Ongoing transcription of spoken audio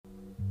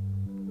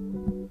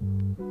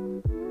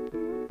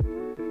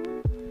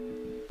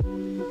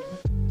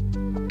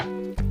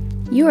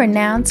You are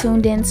now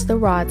tuned into the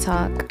Raw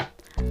Talk,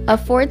 a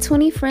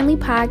 420 friendly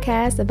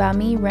podcast about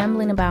me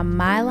rambling about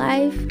my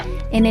life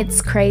and its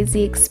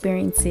crazy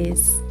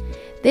experiences.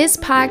 This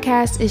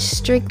podcast is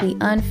strictly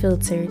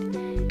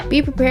unfiltered.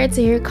 Be prepared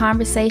to hear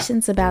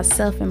conversations about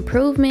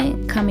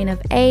self-improvement, coming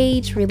of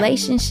age,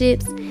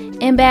 relationships,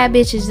 and bad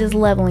bitches just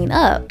leveling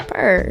up.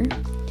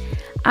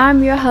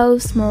 I'm your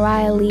host,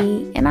 Mariah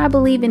Lee, and I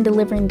believe in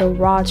delivering the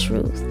raw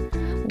truth,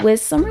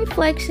 with some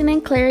reflection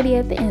and clarity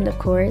at the end, of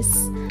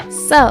course.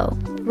 So,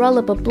 roll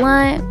up a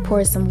blunt,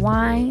 pour some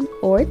wine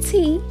or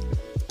tea,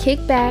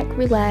 kick back,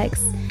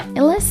 relax,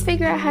 and let's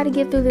figure out how to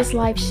get through this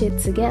life shit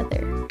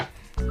together.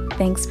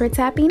 Thanks for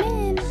tapping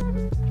in.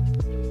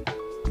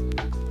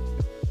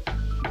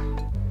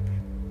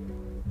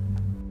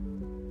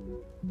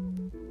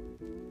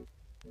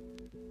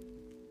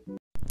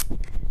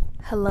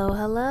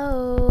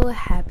 Hello.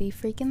 Happy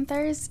freaking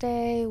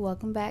Thursday.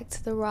 Welcome back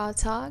to the Raw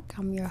Talk.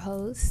 I'm your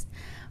host,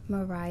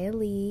 Mariah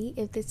Lee.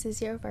 If this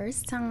is your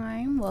first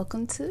time,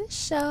 welcome to the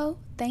show.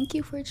 Thank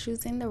you for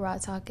choosing the Raw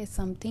Talk as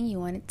something you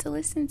wanted to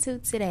listen to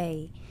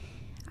today.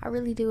 I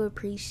really do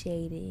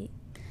appreciate it.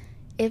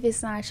 If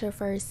it's not your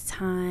first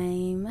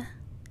time,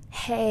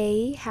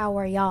 hey, how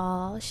are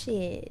y'all?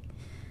 Shit.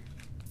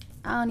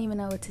 I don't even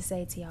know what to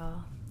say to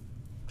y'all,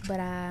 but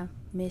I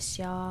miss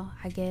y'all,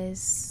 I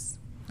guess.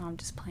 No, I'm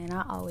just playing.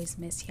 I always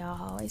miss y'all.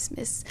 I always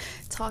miss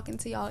talking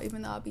to y'all,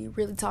 even though I'll be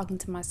really talking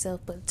to myself,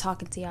 but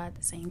talking to y'all at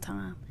the same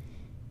time.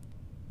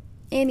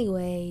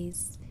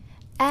 Anyways,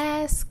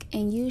 ask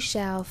and you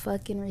shall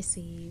fucking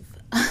receive.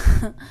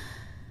 If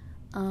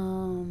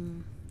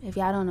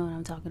y'all don't know what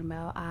I'm talking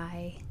about,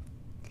 I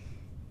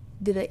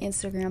did an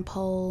Instagram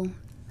poll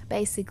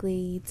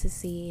basically to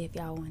see if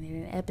y'all wanted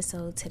an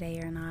episode today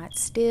or not.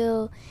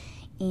 Still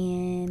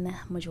in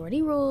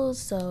majority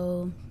rules,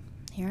 so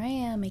here I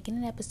am making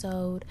an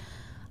episode.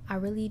 I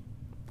really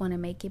want to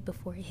make it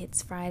before it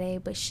hits Friday,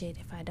 but shit,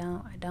 if I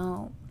don't, I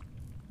don't.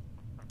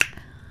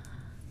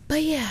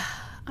 But yeah,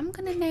 I'm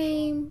gonna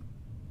name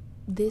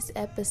this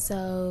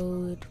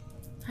episode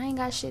I Ain't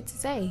Got Shit to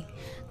Say.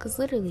 Cause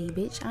literally,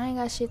 bitch, I ain't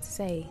got shit to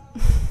say.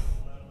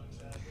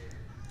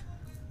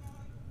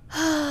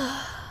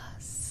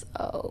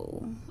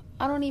 So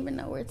I don't even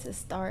know where to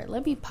start.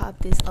 Let me pop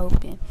this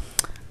open.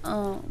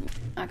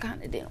 I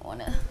kinda didn't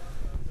wanna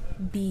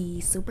be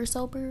super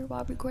sober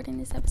while recording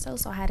this episode,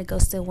 so I had to go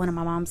steal one of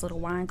my mom's little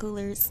wine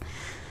coolers.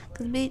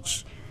 Cause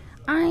bitch,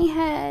 I ain't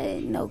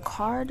had no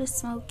car to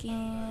smoke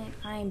in.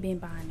 I ain't been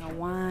buying no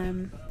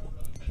wine,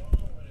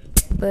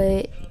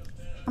 but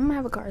I'm gonna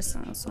have a car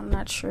soon, so I'm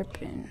not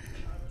tripping.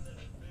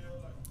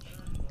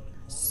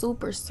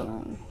 Super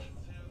soon.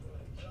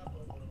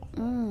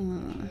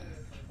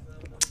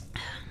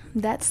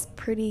 That's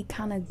pretty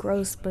kind of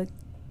gross, but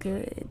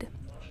good.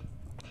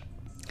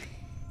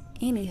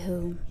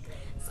 Anywho,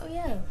 so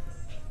yeah.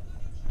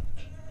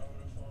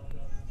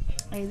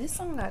 Hey, this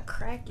song got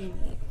crack in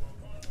it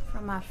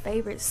from my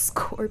favorite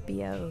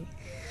Scorpio.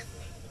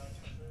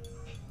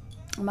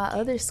 My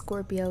other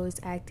Scorpio is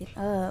acting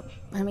up.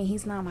 I mean,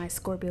 he's not my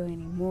Scorpio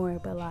anymore,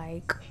 but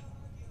like,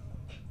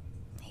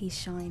 he's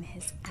showing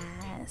his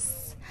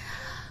ass.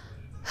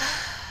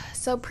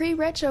 So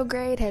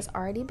pre-retrograde has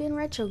already been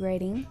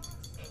retrograding,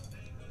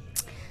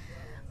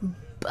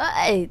 but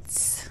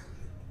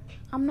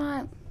I'm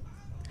not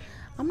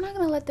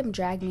gonna let them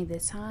drag me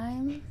this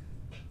time,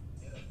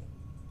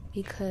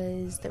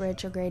 because the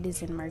retrograde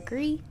is in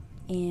Mercury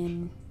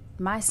and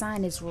my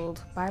sign is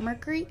ruled by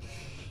Mercury,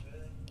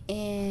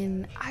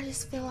 and I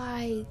just feel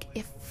like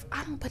if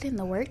I don't put in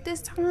the work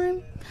this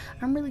time,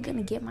 I'm really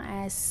gonna get my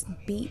ass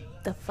beat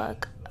the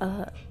fuck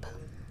up.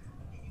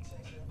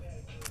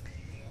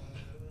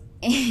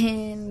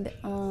 And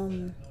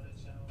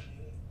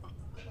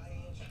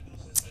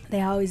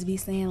they always be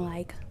saying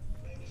like,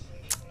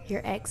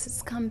 your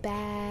exes come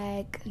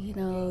back, you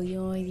know,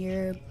 you and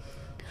your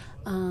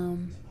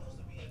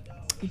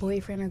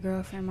boyfriend or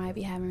girlfriend might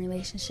be having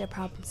relationship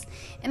problems.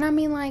 And I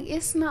mean, like,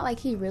 it's not like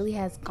he really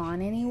has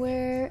gone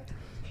anywhere,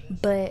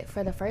 but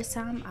for the first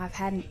time I've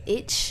had an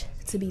itch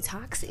to be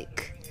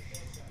toxic,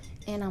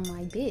 and I'm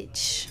like,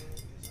 bitch,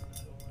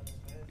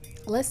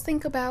 let's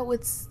think about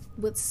what's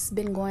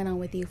been going on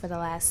with you for the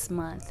last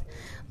month.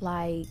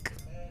 Like,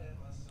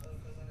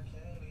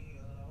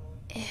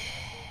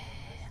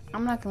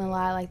 I'm not gonna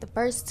lie, like, the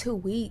first 2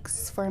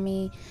 weeks for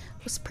me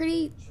was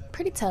pretty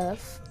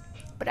tough.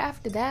 But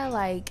after that,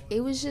 like, it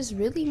was just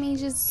really me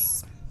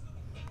just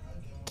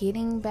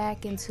getting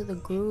back into the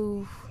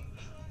groove.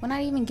 Well,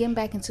 not even getting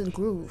back into the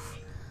groove.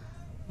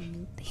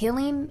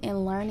 Healing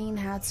and learning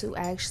how to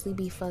actually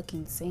be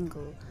fucking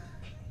single.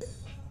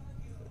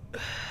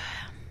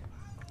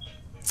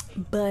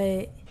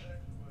 But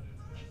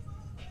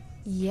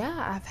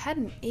yeah, I've had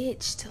an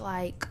itch to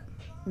like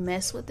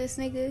mess with this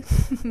nigga.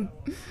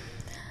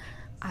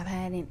 I've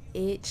had an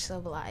itch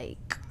of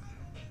like,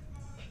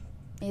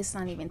 it's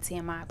not even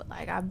TMI, but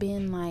like, I've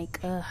been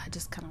like, I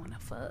just kind of want to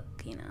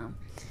fuck, you know,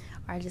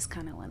 or I just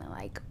kind of want to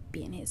like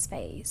be in his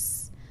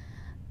face.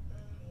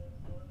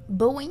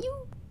 But when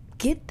you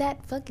get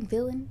that fucking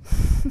feeling,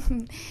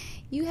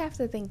 you have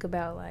to think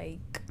about,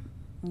 like,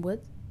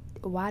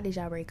 why did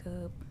y'all break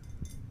up?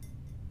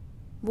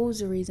 What was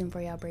the reason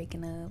for y'all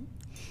breaking up?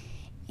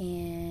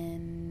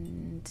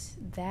 And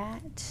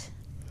that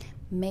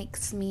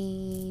makes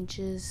me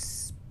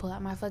just pull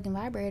out my fucking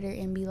vibrator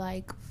and be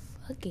like,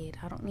 fuck it,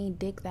 I don't need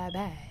dick that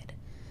bad.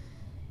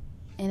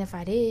 And if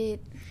I did,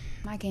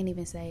 I can't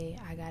even say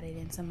I got it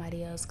in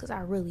somebody else, because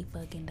I really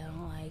fucking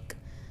don't. Like,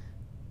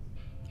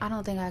 I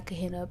don't think I could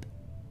hit up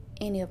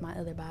any of my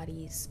other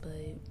bodies,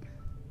 but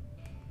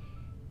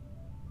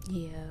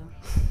yeah.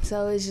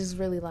 So it's just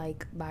really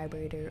like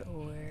vibrator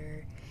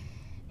or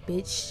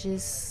bitch,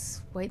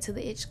 just wait till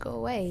the itch go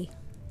away.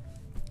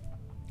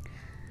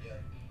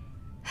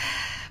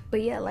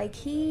 But yeah, like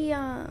he's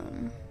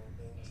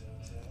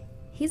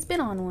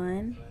been on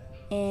one,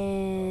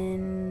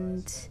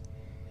 and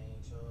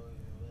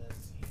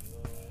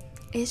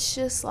it's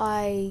just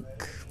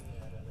like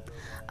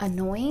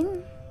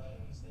annoying.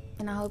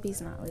 And I hope he's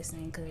not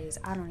listening, because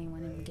I don't even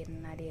want him to get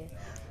an idea.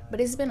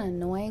 But it's been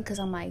annoying because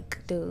I'm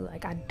like, dude,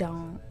 like, I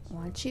don't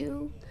want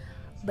you.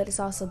 But it's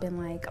also been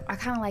like, I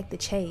kind of like the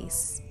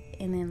chase.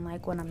 And then,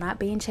 like, when I'm not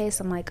being chased,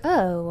 I'm like,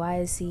 oh,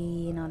 why is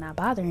he, not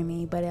bothering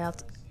me? But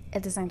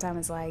at the same time,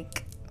 it's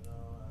like,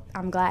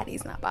 I'm glad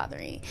he's not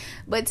bothering.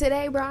 But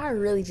today, bro, I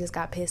really just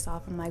got pissed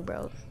off. I'm like,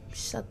 bro,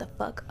 shut the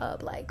fuck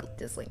up. Like,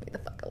 just leave me the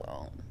fuck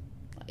alone.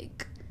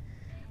 Like,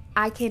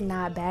 I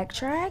cannot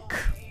backtrack.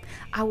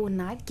 I will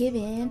not give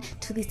in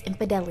to these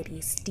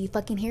infidelities. Do you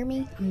fucking hear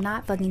me? I'm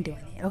not fucking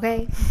doing it,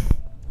 okay?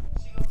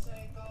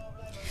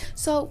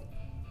 So,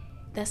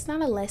 that's not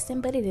a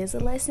lesson, but it is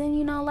a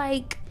lesson,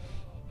 like,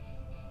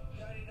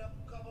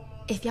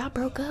 if y'all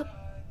broke up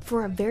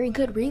for a very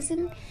good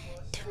reason,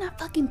 do not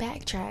fucking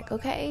backtrack,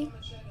 okay?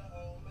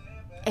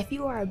 If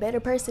you are a better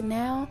person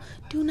now,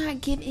 do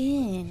not give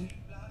in.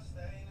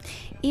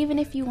 Even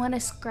if you want to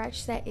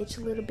scratch that itch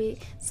a little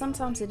bit,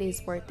 sometimes it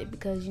is worth it,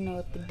 because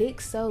if the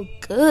dick's so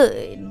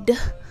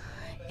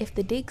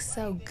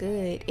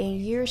good,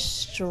 and you're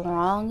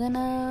strong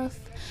enough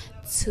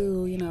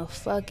to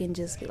fucking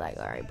just be like,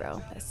 all right, bro,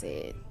 that's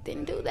it,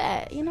 then do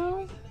that.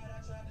 You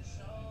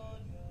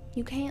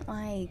can't,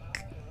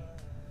 like,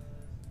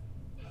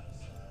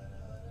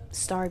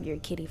 starve your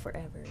kitty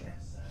forever.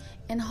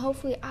 And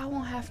hopefully I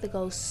won't have to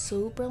go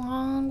super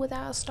long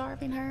without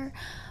starving her.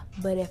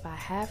 But if I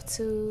have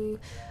to,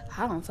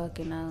 I don't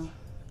fucking know.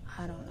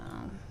 I don't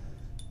know.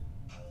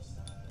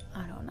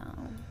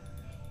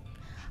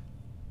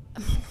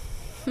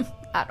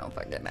 I don't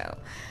fucking know.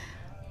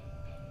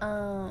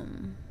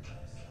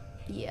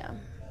 Yeah,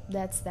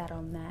 that's that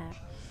on that.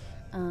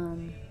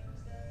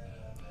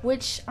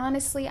 Which,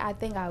 honestly, I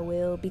think I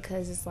will,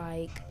 because it's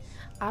like,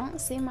 I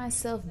don't see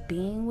myself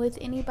being with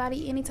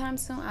anybody anytime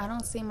soon. I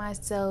don't see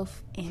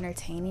myself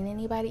entertaining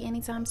anybody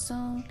anytime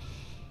soon.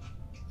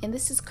 And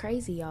this is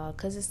crazy, y'all,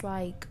 because it's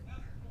like,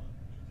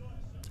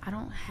 I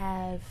don't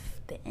have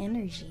the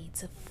energy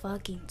to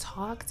fucking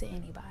talk to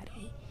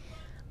anybody.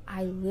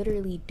 I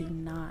literally do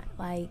not.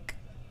 Like,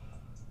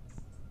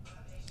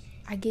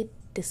 I get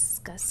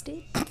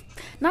disgusted.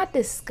 Not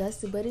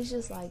disgusted, but it's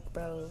just like,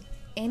 bro,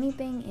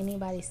 anything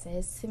anybody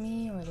says to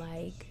me, or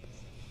like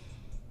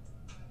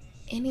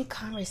any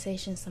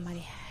conversation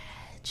somebody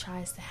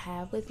tries to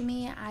have with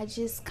me, I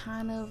just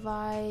kind of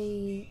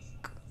like,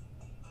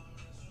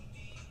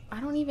 I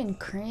don't even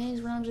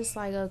cringe, but I'm just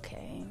like,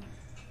 okay,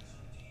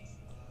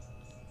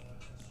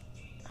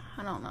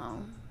 I don't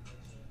know.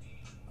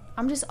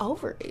 I'm just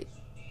over it.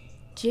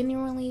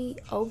 Genuinely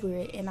over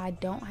it, and I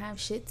don't have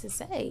shit to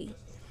say.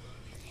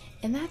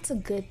 And that's a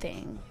good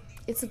thing.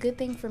 It's a good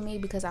thing for me,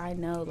 because I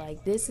know,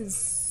 like, this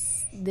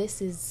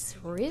is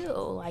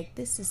real. Like,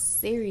 this is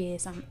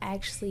serious. I'm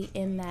actually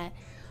in that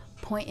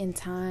point in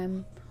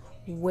time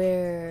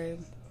where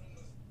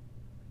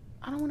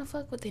I don't want to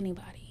fuck with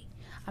anybody.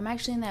 I'm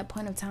actually in that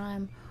point of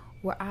time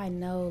where I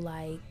know,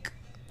 like,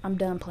 I'm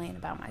done playing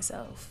about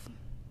myself.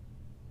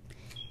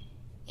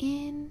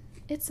 And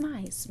it's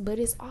nice, but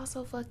it's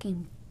also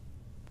fucking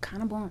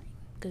kind of boring,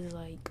 because,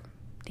 like,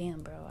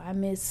 damn, bro, I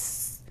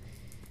miss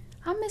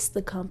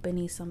the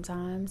company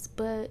sometimes,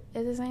 but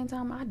at the same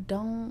time, I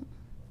don't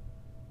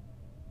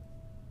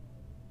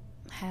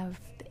have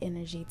the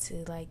energy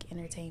to, like,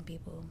 entertain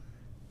people.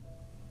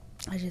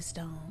 I just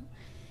don't.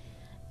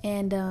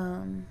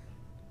 And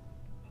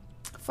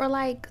for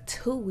like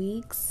 2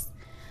 weeks,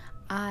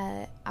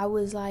 I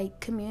was like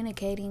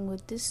communicating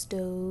with this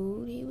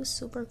dude. He was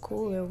super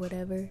cool or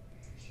whatever.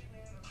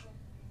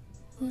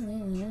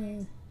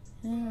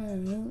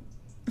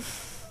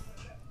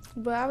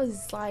 But I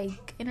was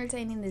like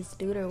entertaining this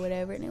dude or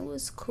whatever, and it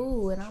was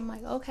cool. And I'm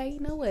like, okay, you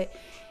know what?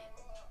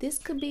 This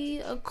could be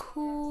a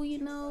cool,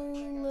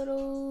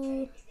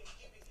 little,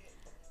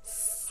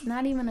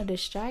 not even a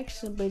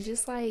distraction, but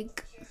just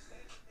like,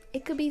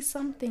 it could be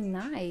something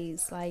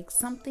nice, like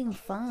something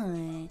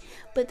fun.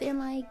 But then,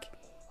 like,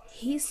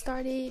 he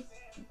started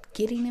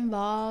getting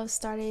involved,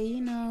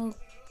 started,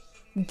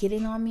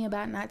 getting on me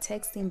about not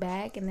texting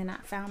back. And then I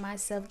found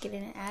myself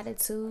getting an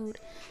attitude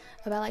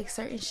about like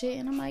certain shit,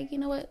 and I'm like, you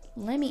know what,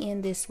 let me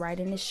end this right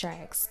in its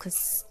tracks,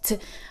 because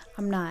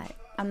I'm not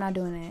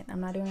doing it. I'm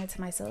not doing it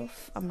to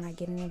myself. I'm not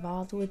getting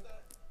involved with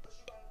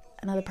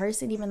another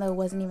person, even though it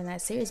wasn't even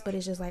that serious. But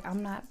it's just like,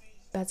 I'm not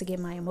about to get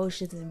my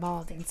emotions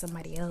involved in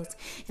somebody else,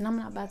 and I'm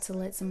not about to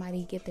let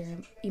somebody get their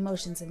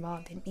emotions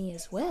involved in me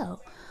as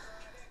well.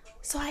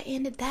 So I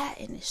ended that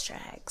in its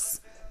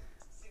tracks.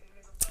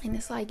 And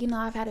it's like,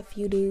 I've had a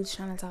few dudes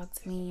trying to talk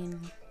to me,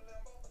 and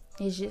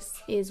it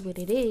just is what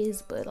it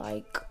is. But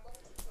like,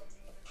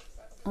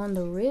 on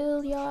the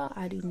real, y'all,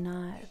 I do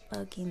not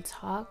fucking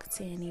talk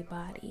to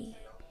anybody,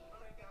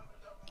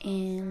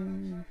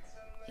 and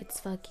it's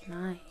fucking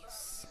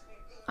nice.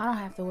 I don't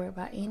have to worry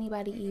about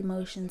anybody's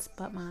emotions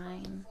but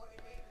mine.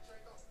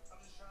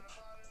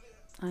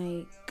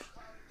 Like,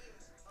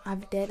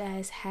 I've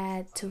deadass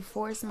had to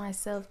force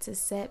myself to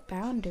set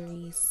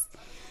boundaries,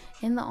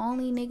 and the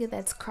only nigga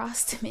that's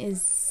crossed them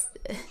is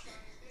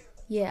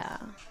yeah,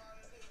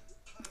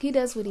 he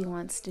does what he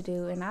wants to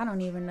do, and I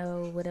don't even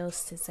know what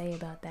else to say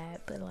about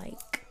that. But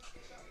like,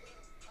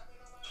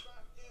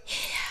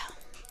 yeah,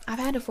 I've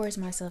had to force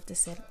myself to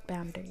set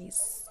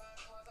boundaries,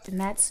 and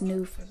that's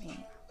new for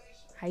me.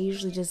 I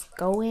usually just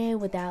go in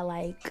without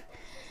like,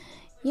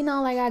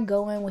 like I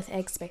go in with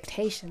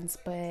expectations,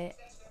 but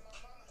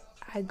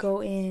I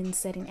go in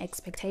setting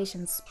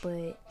expectations,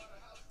 but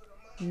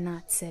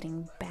not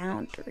setting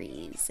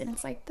boundaries. And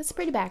it's like, that's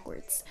pretty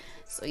backwards.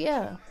 So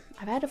yeah,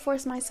 I've had to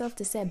force myself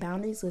to set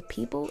boundaries with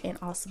people and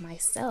also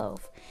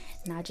myself.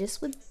 Not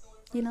just with,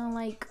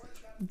 like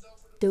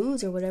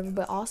dudes or whatever,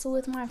 but also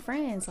with my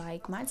friends.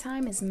 Like, my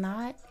time is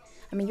not,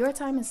 your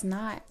time is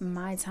not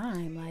my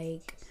time.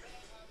 Like,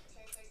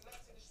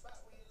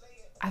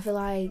 I feel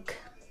like,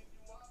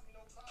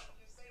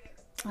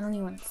 I don't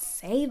even want to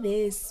say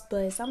this,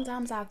 but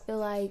sometimes I feel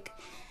like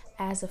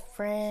as a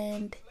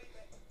friend,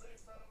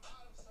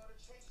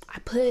 I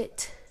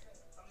put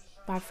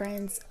my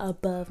friends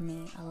above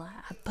me a lot.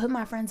 I put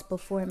my friends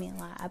before me a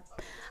lot.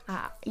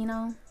 I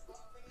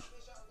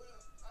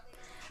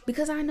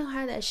because I know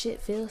how that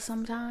shit feels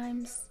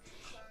sometimes.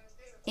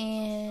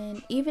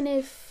 And even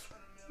if,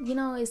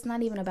 it's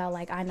not even about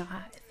like, I know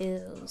how it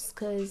feels,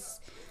 because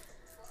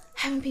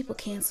having people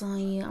cancel on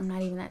you, I'm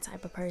not even that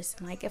type of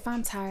person. Like, if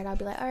I'm tired, I'll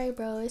be like, all right,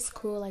 bro, it's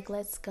cool, like,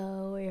 let's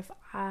go. Or if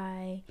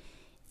I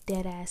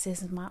dead ass,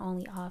 this is my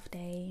only off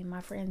day and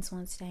my friends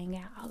want to hang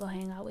out, I'll go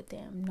hang out with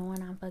them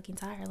knowing I'm fucking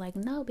tired. Like,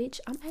 no, bitch,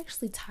 I'm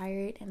actually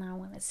tired and I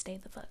want to stay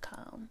the fuck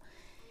home.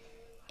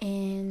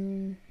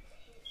 And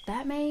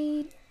that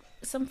made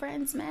some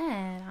friends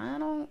mad. I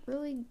don't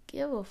really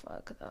give a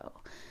fuck though,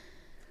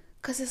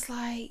 because it's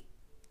like,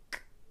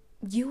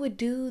 you would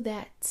do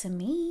that to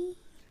me.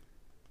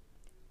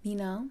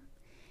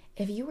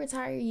 If you were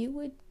tired, you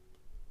would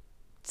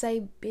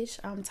say, bitch,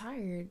 I'm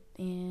tired,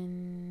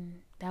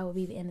 and that would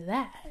be the end of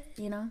that,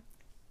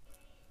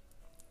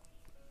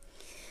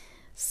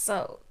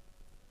 So,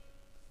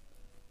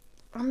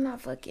 I'm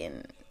not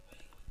fucking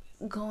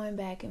going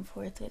back and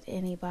forth with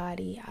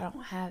anybody. I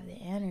don't have the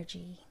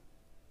energy.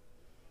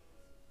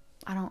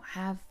 I don't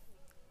have,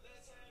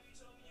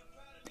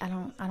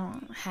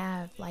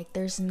 like,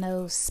 there's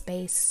no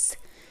space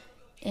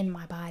in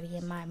my body,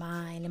 in my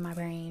mind, in my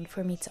brain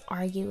for me to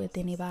argue with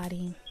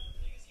anybody.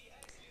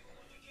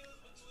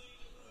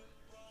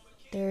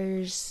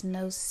 There's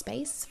no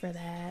space for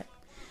that.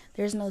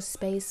 There's no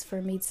space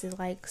for me to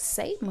like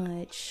say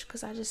much,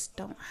 because I just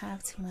don't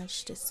have too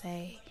much to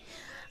say.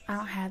 I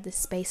don't have the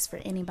space for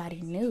anybody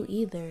new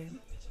either.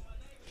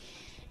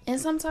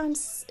 And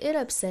sometimes it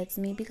upsets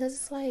me, because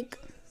it's like,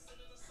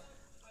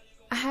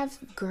 I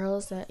have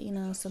girls that,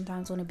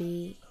 sometimes want to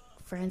be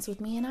friends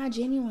with me, and I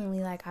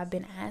genuinely, like, I've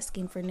been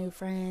asking for new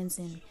friends,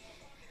 and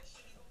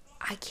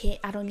I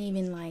don't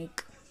even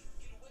like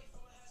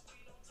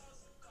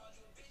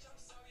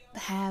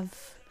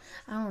have,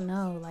 I don't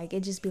know, like,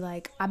 it just be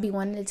like, I be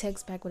wanting to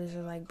text back, but it's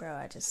just like, bro,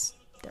 I just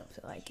don't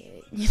feel like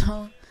it,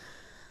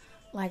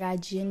 like, I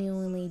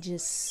genuinely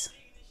just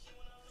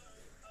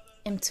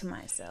am to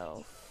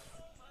myself.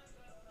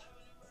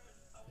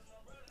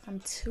 I'm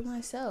to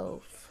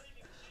myself.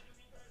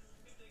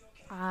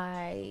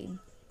 I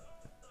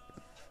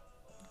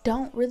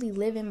don't really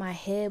live in my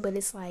head, but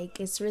it's like,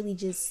 it's really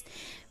just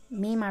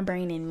me, my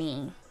brain, and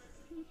me.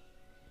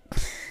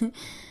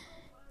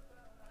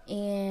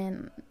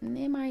 And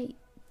it might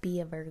be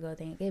a Virgo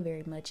thing. It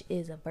very much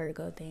is a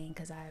Virgo thing,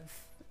 because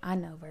I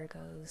know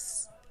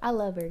Virgos. I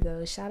love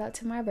Virgos. Shout out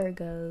to my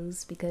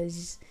Virgos,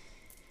 because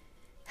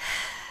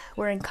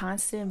we're in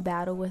constant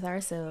battle with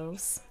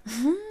ourselves.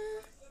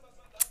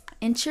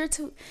 And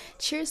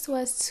cheers to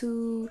us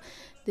to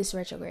this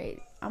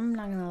retrograde. I'm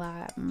not gonna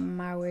lie,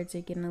 my words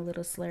are getting a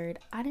little slurred.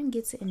 I didn't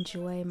get to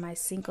enjoy my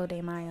Cinco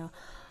de Mayo.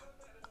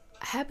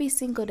 Happy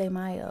Cinco de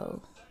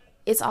Mayo.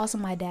 It's also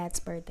my dad's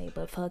birthday,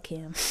 but fuck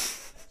him.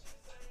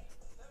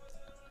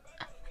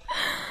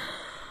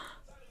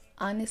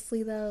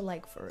 Honestly though,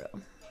 like, for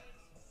real,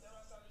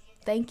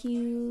 thank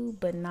you,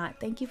 but not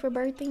thank you for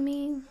birthing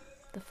me.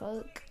 The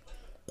fuck.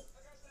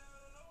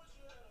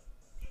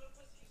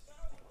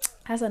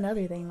 That's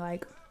another thing.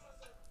 Like,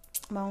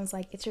 Mom was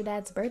like, it's your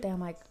dad's birthday. I'm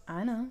like,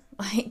 I know.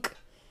 Like,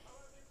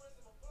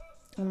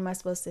 what am I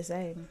supposed to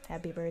say?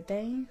 Happy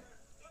birthday?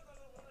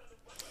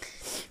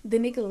 The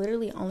nigga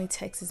literally only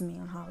texts me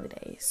on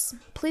holidays.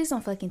 Please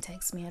don't fucking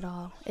text me at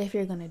all if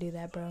you're gonna do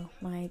that, bro.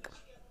 Like,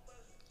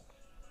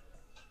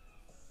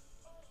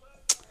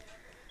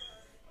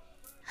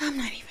 I'm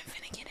not even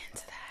finna get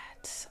into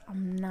that.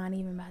 I'm not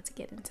even about to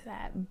get into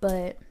that.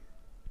 But,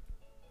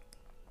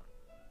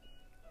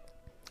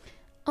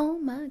 oh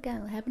my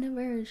God, what happened to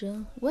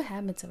Virgil? What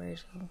happened to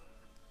Virgil?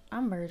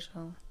 I'm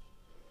Virgil.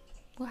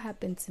 What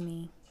happened to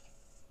me?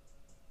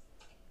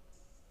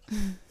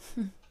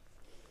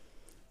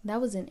 That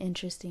was an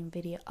interesting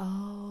video.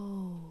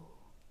 Oh,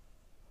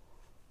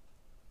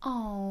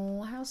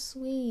 how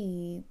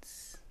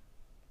sweet.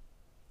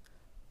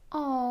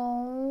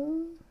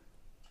 Oh,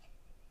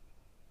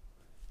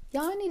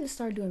 y'all need to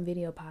start doing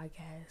video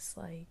podcasts,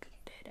 like,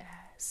 dead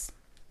ass.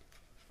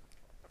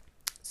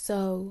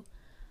 So,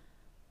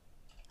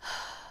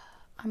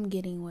 I'm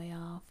getting way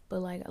off, but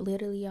like,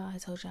 literally, y'all, I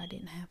told y'all I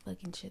didn't have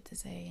fucking shit to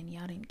say, and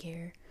y'all didn't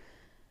care.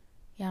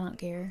 Y'all don't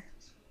care.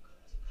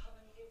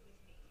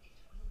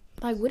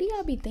 Like, what do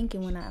y'all be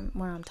thinking when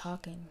I'm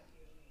talking?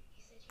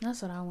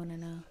 That's what I want to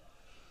know.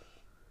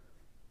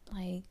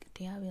 Like,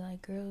 do y'all be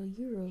like, girl,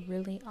 you were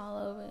really all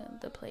over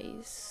the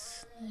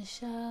place. The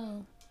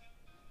show.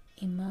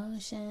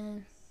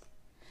 Emotion.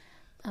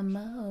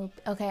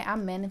 Okay,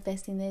 I'm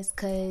manifesting this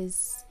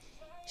because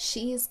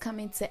she is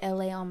coming to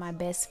LA on my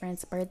best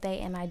friend's birthday,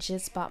 and I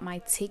just bought my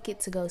ticket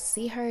to go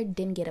see her.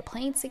 Didn't get a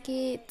plane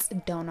ticket.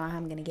 Don't know how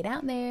I'm going to get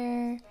out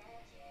there.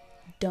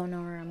 Don't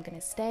know where I'm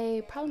gonna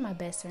stay. Probably my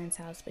best friend's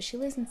house, but she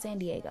lives in San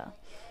Diego.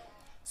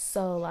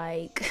 So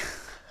like,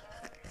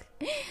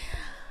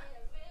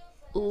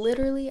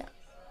 literally,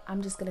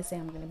 I'm just gonna say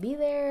I'm gonna be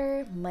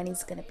there.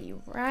 Money's gonna be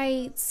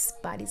right.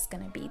 Body's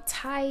gonna be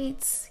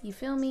tight. You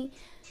feel me?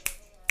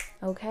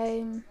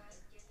 Okay.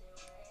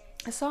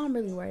 That's all I'm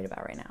really worried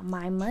about right now.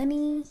 My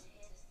money,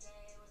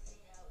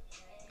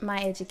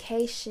 my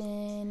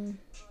education,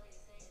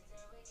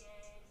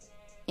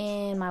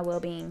 and my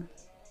well-being.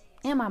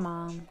 And my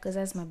mom, because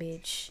that's my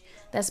bitch.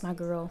 That's my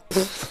girl.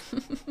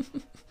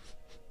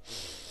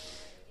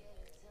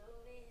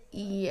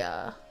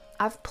 Yeah.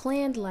 I've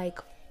planned like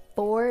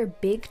 4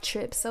 big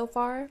trips so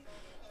far.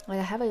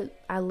 Like,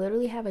 I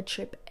literally have a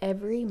trip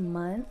every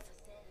month.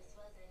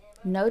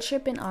 No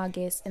trip in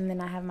August. And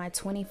then I have my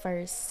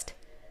 21st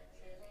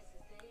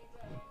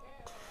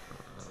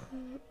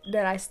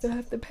that I still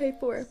have to pay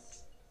for.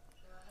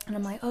 And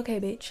I'm like,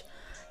 okay, bitch.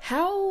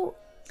 How?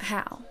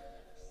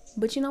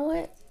 But you know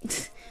what?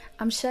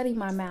 I'm shutting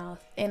my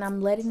mouth and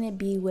I'm letting it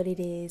be what it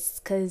is,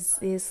 because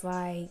it's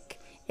like,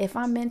 if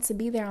I'm meant to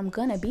be there, I'm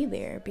gonna be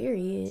there,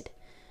 period.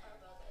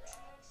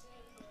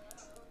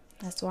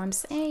 That's what I'm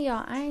saying,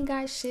 y'all. I ain't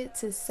got shit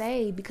to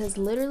say, because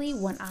literally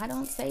when I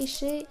don't say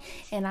shit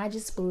and I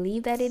just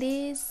believe that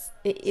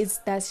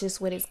that's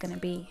just what it's gonna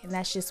be, and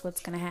that's just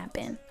what's gonna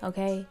happen,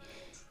 okay?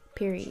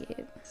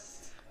 Period.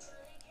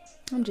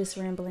 I'm just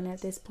rambling at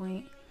this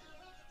point.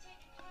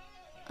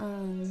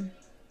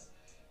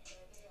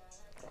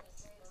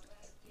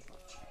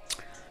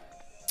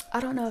 I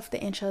don't know if the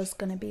intro is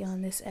going to be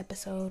on this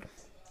episode.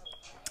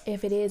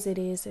 If it is, it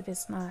is. If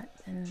it's not,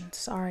 then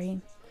sorry.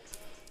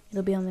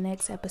 It'll be on the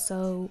next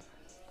episode.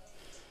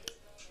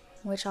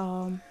 Which I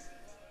want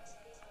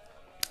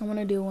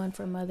to do one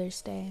for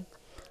Mother's Day.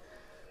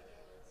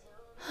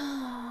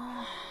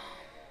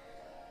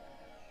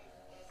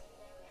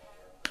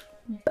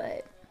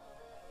 But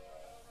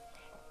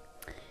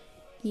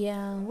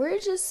yeah, we're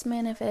just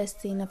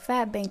manifesting a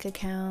fat bank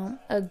account,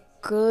 a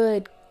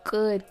good,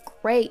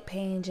 great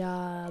paying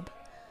job.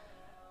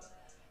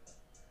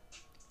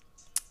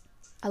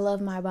 I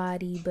love my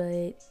body,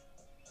 but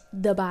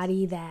the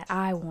body that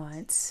I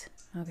want,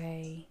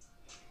 okay?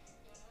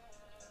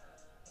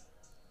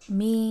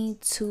 Me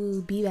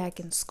to be back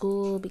in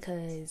school,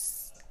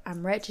 because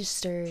I'm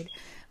registered,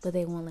 but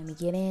they won't let me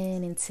get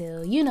in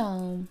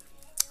until,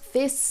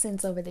 Fist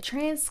sends over the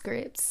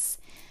transcripts.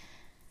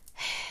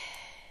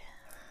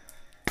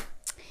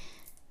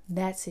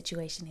 That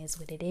situation is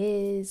what it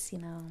is,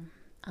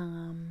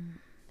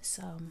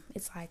 so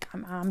it's like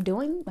I'm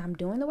doing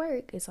the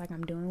work. It's like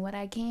I'm doing what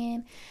I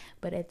can,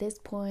 but at this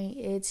point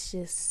it's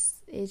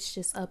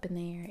just up in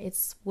the air.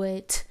 It's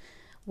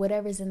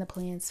whatever's in the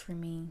plans for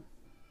me.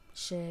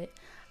 Shit,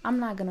 I'm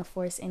not gonna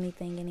force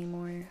anything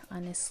anymore,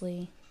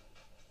 honestly.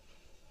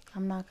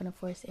 I'm not gonna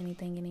force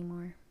anything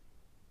anymore.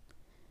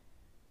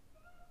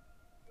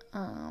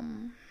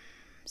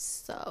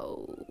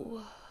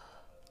 So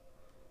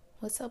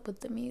what's up with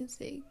the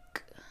music?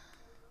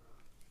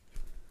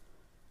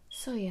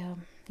 So yeah,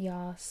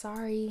 y'all,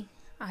 sorry.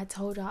 I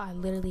told y'all I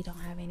literally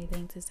don't have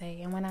anything to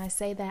say. And when I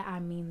say that, I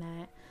mean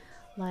that.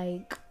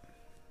 Like,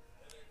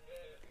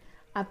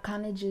 I've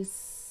kind of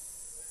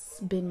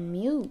just been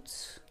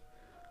mute.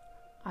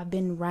 I've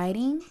been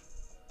writing.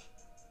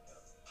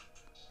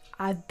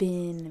 I've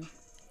been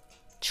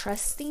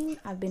trusting.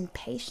 I've been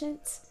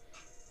patient.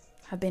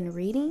 I've been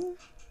reading.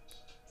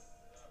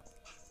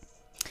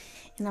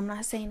 And I'm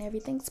not saying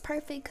everything's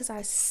perfect, because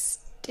I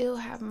still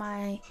have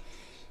my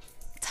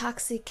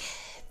toxic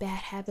bad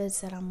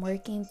habits that I'm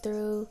working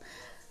through.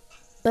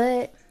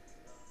 But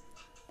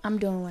I'm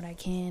doing what I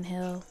can,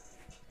 hell.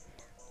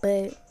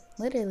 But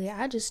literally,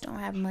 I just don't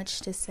have much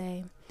to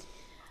say.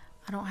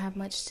 I don't have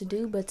much to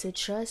do but to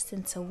trust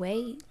and to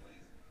wait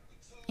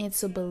and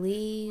to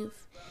believe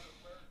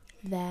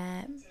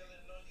that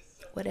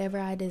whatever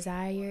I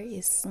desire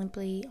is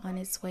simply on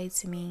its way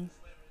to me.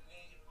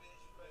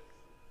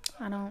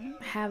 I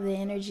don't have the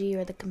energy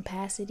or the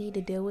capacity to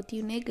deal with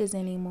you niggas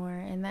anymore,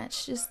 and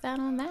that's just that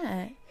on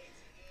that.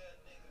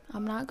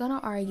 I'm not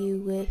gonna argue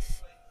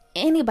with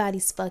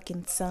anybody's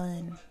fucking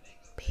son,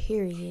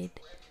 period.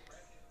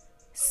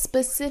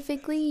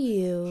 Specifically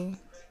you.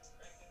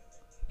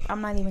 I'm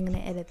not even gonna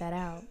edit that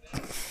out.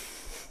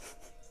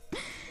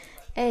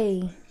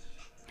 Hey,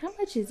 how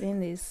much is in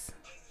this?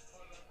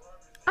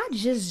 I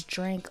just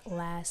drank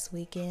last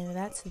weekend.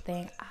 That's the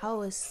thing. I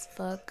was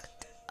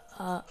fucked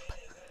up.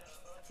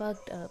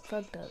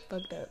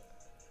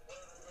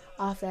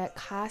 Off that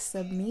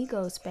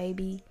Casamigos,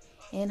 baby.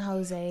 And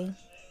Jose.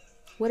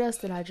 What else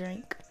did I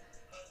drink?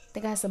 I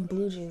think I had some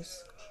blue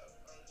juice.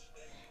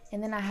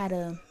 And then I had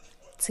a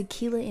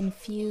tequila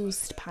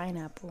infused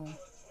pineapple.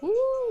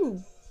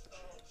 Woo!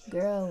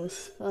 Girl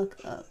was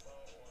fucked up.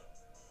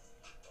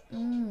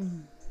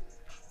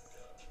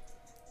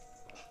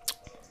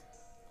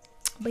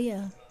 But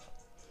yeah.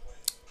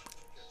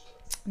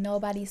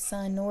 Nobody's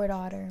son nor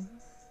daughter.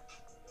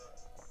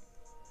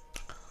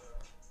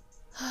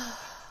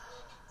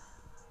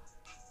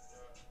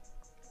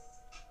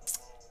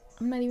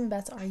 I'm not even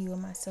about to argue with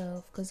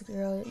myself, because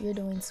girl, you're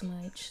doing too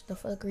much. The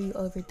fuck are you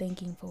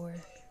overthinking for?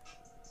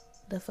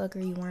 The fuck are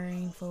you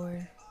worrying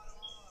for?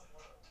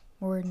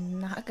 We're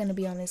not gonna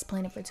be on this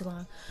planet for too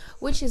long.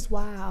 Which is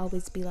why I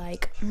always be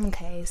like,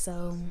 okay,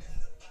 so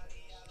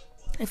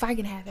if I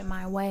can have it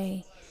my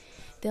way,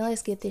 then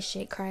let's get this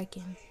shit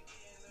cracking.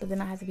 But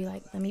then I have to be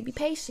like, let me be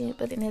patient.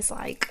 But then it's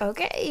like,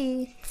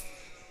 okay,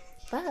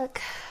 fuck.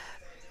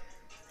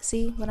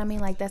 See what I mean?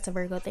 Like, that's a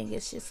Virgo thing.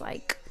 It's just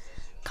like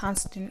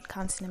constant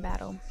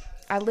battle.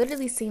 I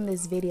literally seen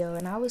this video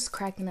and I was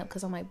cracking up,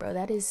 because I'm like, bro,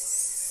 that is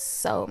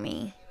so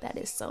me. That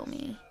is so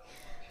me.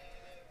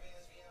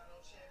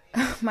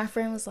 My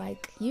friend was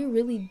like, you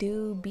really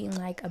do be in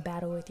like a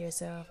battle with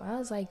yourself. I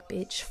was like,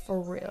 bitch, for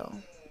real.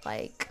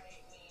 Like,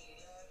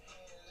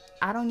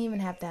 I don't even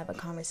have to have a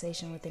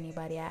conversation with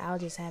anybody. I'll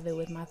just have it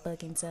with my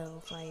fucking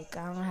self. Like,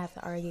 I don't have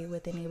to argue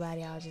with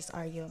anybody. I'll just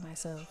argue with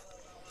myself.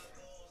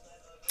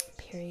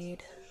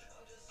 Period.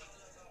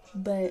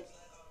 But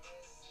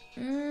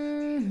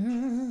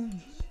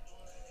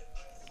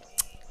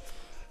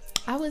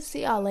I will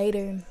see y'all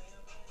later.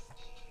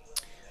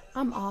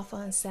 I'm off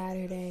on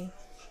Saturday,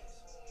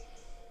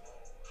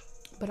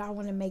 but I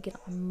want to make it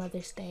on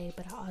Mother's Day.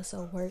 But I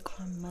also work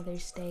on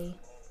Mother's Day,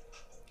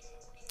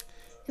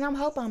 and I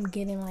hope I'm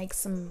getting like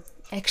some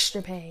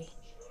extra pay.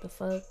 The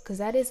fuck, because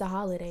that is a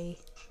holiday,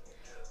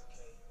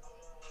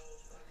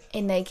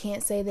 and they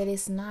can't say that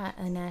it's not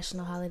a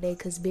national holiday,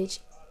 because bitch,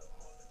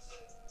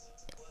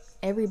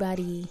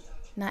 everybody,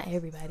 not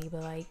everybody,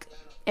 but like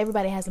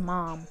everybody has a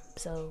mom,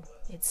 so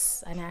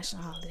it's a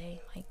national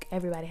holiday. Like,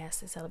 everybody has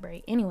to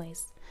celebrate.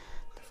 Anyways,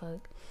 the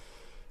fuck.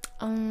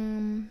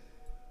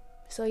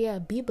 So yeah,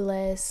 be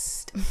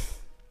blessed.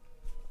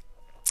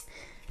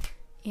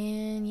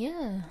 And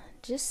yeah,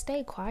 just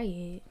stay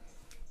quiet.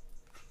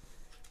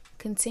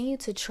 Continue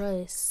to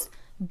trust.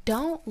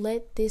 Don't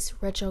let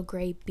this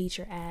retrograde beat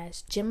your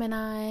ass.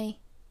 Gemini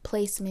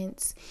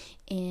placements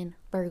and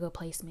Virgo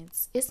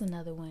placements. It's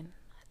another one.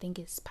 I think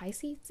it's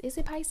Pisces. Is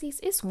it Pisces?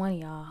 It's one of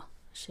y'all.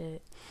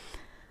 Shit.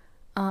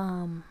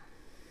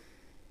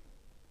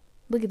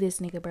 Look at this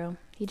nigga, bro.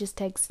 He just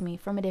texted me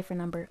from a different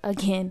number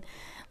again.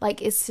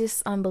 Like, it's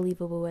just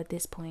unbelievable at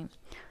this point.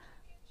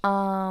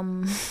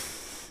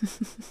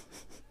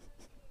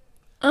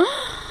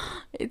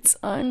 It's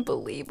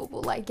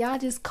unbelievable. Like, y'all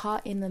just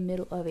caught in the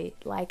middle of it.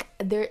 Like,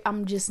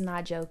 I'm just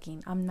not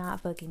joking. I'm not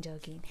fucking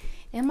joking.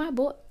 And my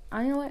boy,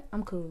 you know what?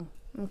 I'm cool.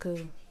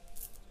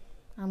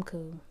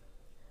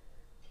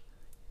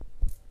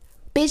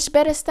 Bitch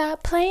better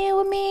stop playing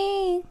with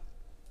me.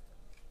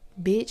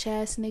 Bitch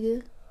ass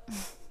nigga.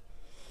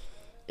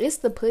 It's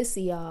the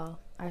pussy, y'all.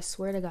 I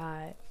swear to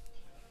God.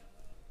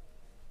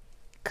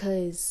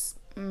 Cause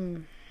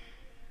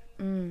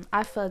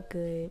I fuck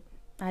good.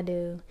 I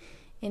do.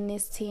 And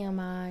this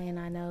TMI, and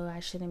I know I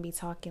shouldn't be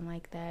talking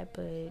like that,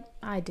 but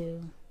I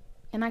do.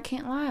 And I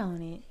can't lie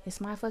on it. It's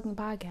my fucking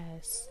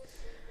podcast.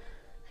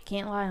 I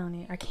can't lie on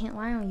it. I can't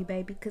lie on you,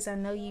 baby, because I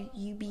know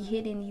you be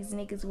hitting these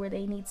niggas where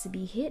they need to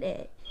be hit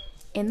at.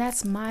 And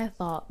that's my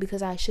fault,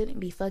 because I shouldn't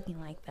be fucking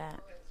like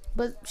that.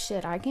 But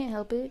shit, I can't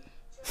help it.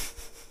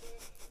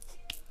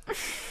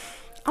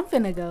 I'm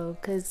finna go,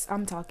 because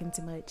I'm talking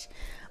too much.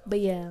 But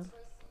yeah.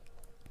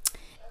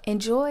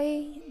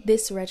 Enjoy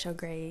this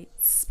retrograde.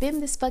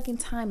 Spend this fucking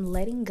time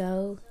letting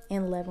go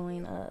and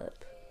leveling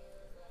up.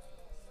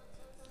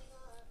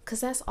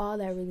 Because that's all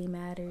that really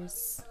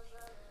matters.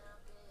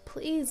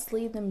 Please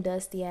leave them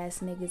dusty ass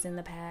niggas in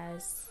the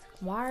past.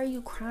 Why are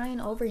you crying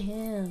over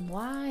him?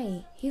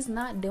 Why? He's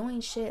not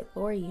doing shit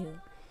for you.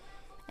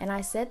 And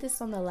I said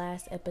this on the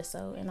last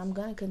episode, and I'm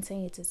going to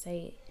continue to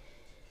say it.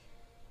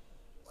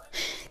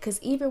 Because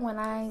even when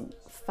I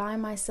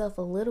find myself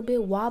a little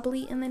bit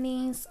wobbly in the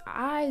knees,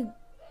 I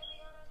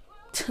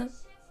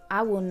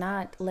will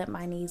not let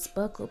my knees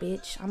buckle,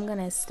 bitch. I'm going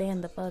to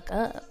stand the fuck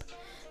up.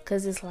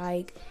 Because it's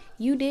like,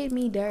 you did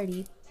me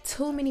dirty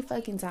too many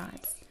fucking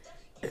times.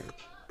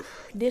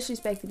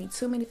 Disrespected me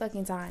too many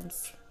fucking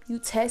times. You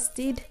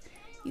tested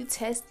the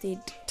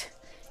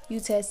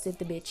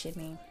bitch in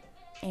me.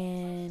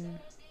 And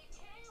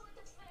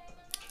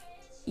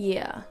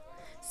yeah,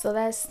 so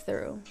that's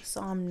through.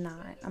 So I'm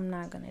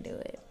not gonna do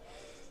it.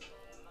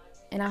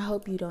 And I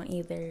hope you don't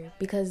either,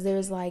 because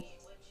there's like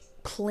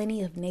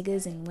plenty of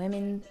niggas and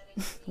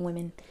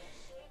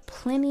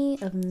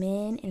plenty of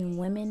men and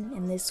women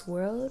in this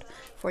world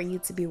for you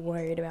to be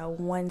worried about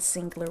one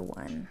singular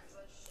one.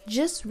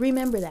 Just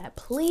remember that.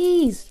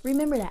 Please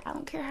remember that. I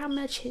don't care how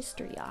much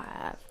history y'all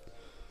have.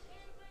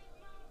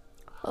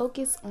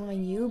 Focus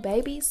on you,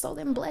 baby, so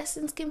then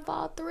blessings can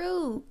fall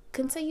through.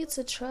 Continue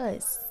to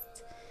trust.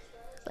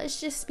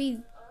 Let's just be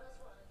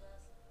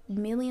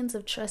millions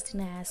of trusting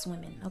ass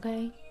women,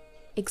 okay?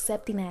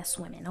 Accepting ass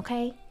women,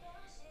 okay?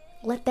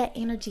 Let that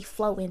energy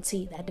flow into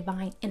you, that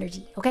divine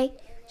energy, okay?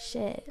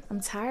 Shit, I'm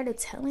tired of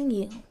telling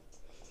you.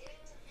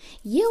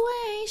 You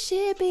ain't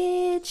shit,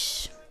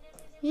 bitch.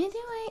 You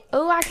ain't.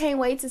 Oh, I can't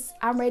wait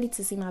I'm ready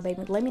to see my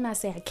baby. Let me not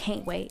say I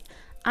can't wait.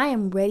 I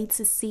am ready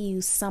to see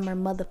you, Summer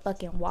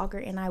motherfucking Walker,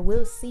 and I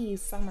will see you,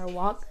 Summer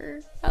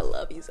Walker. I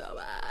love you so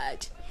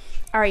much.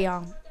 All right,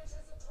 y'all.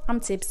 I'm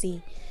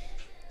tipsy.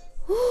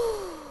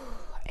 Whew.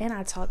 And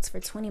I talked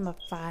for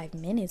 25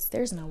 minutes.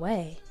 There's no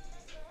way.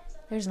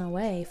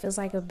 It feels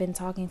like I've been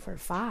talking for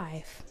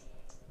 5.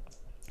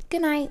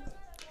 Good night.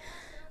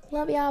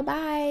 Love y'all.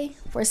 Bye.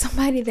 For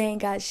somebody that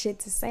ain't got shit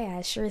to say,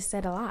 I sure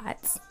said a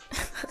lot.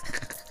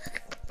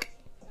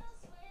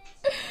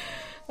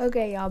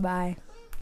 Okay, y'all. Bye.